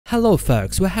Hello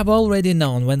folks, we have already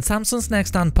known when Samsung's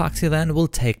next Unpacked event will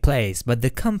take place, but the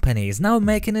company is now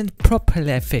making it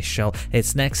properly official.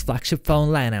 Its next flagship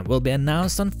phone lineup will be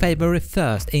announced on February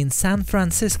 1st in San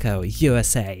Francisco,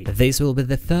 USA. This will be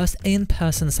the first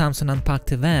in-person Samsung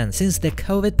Unpacked event since the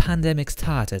COVID pandemic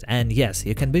started, and yes,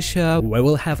 you can be sure we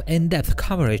will have in-depth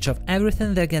coverage of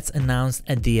everything that gets announced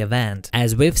at the event.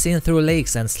 As we've seen through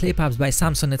leaks and slip-ups by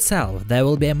Samsung itself, there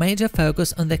will be a major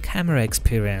focus on the camera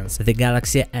experience. The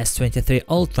Galaxy S23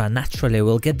 Ultra naturally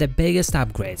will get the biggest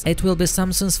upgrades. It will be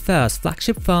Samsung's first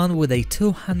flagship phone with a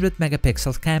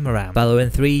 200-megapixel camera, following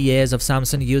 3 years of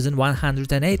Samsung using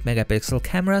 108-megapixel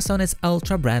cameras on its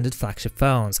Ultra-branded flagship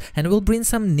phones, and will bring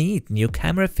some neat new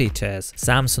camera features.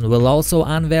 Samsung will also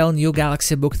unveil new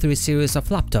Galaxy Book 3 series of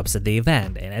laptops at the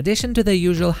event. In addition to the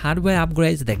usual hardware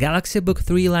upgrades, the Galaxy Book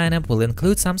 3 lineup will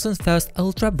include Samsung's first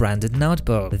Ultra-branded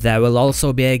notebook. There will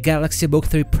also be a Galaxy Book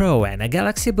 3 Pro and a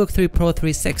Galaxy Book 3 Pro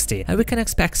 360, and we can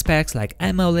expect specs like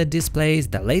AMOLED displays,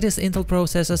 the latest Intel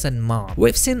processors, and more.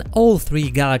 We've seen all three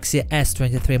Galaxy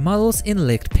S23 models in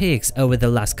leaked pics over the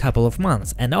last couple of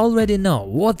months and already know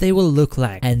what they will look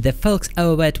like, and the folks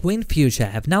over at WinFuture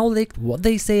have now leaked what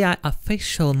they say are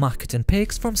official marketing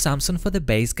pics from Samsung for the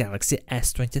base Galaxy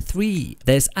S23.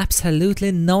 There's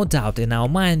absolutely no doubt in our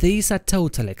mind these are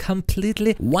totally,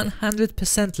 completely,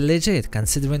 100% legit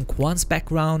considering Quant's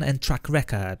background and track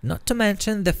record, not to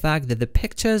mention the fact that the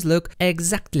pictures look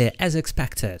exactly as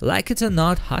expected. Like it or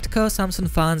not, hardcore Samsung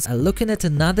fans are looking at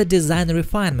another design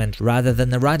refinement rather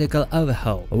than a radical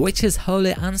overhaul, which is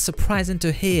wholly unsurprising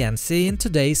to hear and see in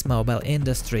today's mobile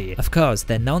industry. Of course,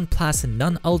 the non-Plus and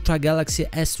non-Ultra Galaxy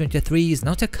S23 is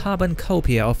not a carbon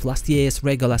copy of last year's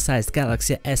regular-sized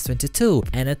Galaxy S22,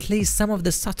 and at least some of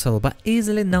the subtle but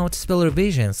easily noticeable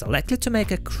revisions are likely to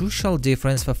make a crucial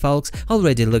difference for folks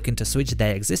already looking to switch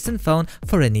their existing phone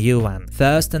for a new one.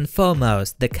 First and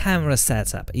foremost, the camera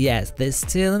setup. Yes, this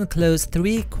still includes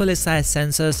 3 equally sized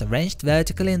sensors arranged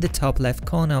vertically in the top left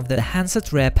corner of the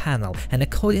handset rear panel, and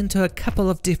according to a couple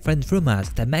of different rumors,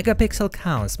 the megapixel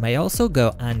counts may also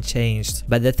go unchanged.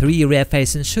 But the 3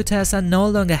 rear-facing shooters are no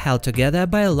longer held together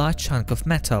by a large chunk of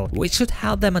metal, which should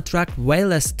help them attract way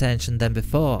less attention than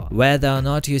before. Whether or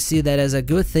not you see that as a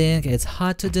good thing, it's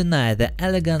hard to deny the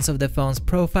elegance of the phone's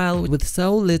profile with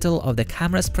so little of the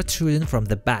camera's protruding from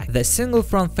the back. The single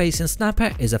front-facing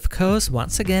sniper is of course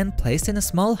once again placed in a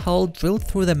small hole drilled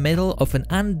through the middle of an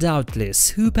undoubtedly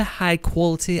super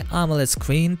high-quality AMOLED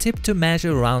screen tipped to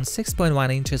measure around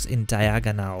 6.1 inches in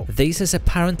diagonal. This is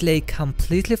apparently a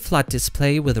completely flat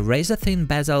display with razor-thin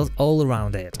bezels all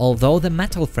around it, although the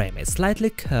metal frame is slightly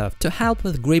curved to help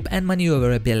with grip and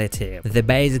maneuverability. The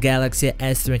base Galaxy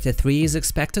S23 is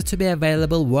expected to be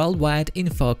available worldwide in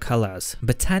 4 colors: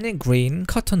 Botanic Green,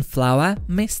 Cotton Flower,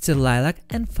 Misty Lilac,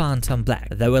 and Phantom Black.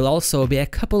 There will also be a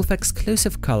couple of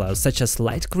exclusive colors such as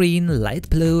light green, light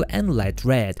blue, and light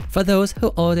red for those who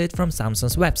order it from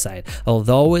Samsung's website,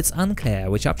 although it's unclear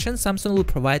which options Samsung will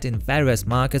provide in various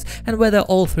markets and whether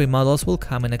all 3 models will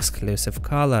come in exclusive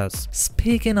colors.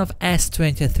 Speaking of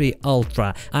S23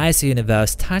 Ultra, Ice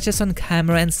Universe touches on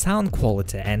camera and sound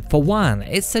quality, and for one,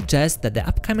 it suggests that the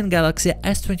upcoming Galaxy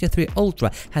S23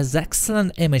 Ultra has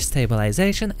excellent image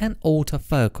stabilization and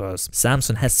autofocus.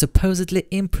 Samsung has supposedly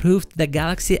improved the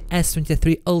Galaxy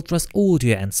S23 Ultra's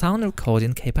audio and sound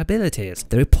recording capabilities.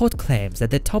 The report claims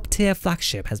that the top-tier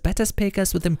flagship has better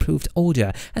speakers with improved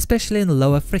audio, especially in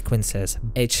lower frequencies.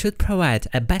 It should provide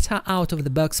a better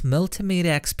out-of-the-box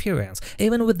multimedia experience,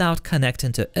 even without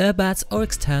connecting to earbuds or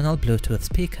external Bluetooth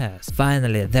speakers.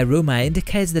 Finally, the rumor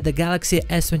indicates that the Galaxy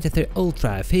S23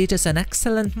 Ultra features an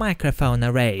excellent microphone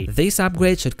array. This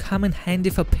upgrade should come in handy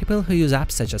for people who use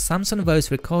apps such as Samsung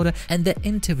Voice Recorder and the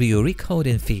interview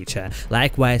recording feature.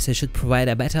 Likewise, it should provide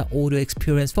a better audio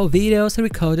experience for videos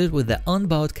recorded with the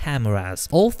onboard cameras.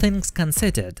 All things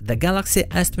considered, the Galaxy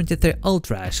S23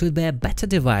 Ultra should be a better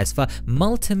device for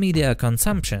multimedia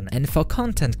consumption and for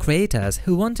content creators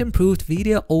who want improved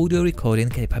video-audio recording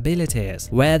capabilities.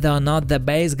 Whether or not the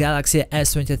base Galaxy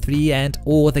S23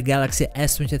 and/or the Galaxy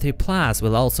S23 Plus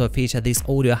will also feature these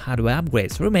audio hardware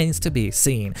upgrades remains to be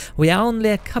seen. We are only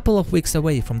a couple of weeks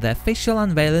away from the official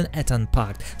unveiling at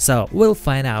Unpacked, so we'll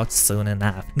find out soon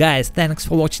enough. Guys, thanks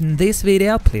for watching this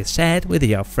video, please share it with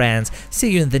your friends.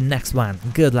 See you in the next one,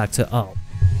 good luck to all.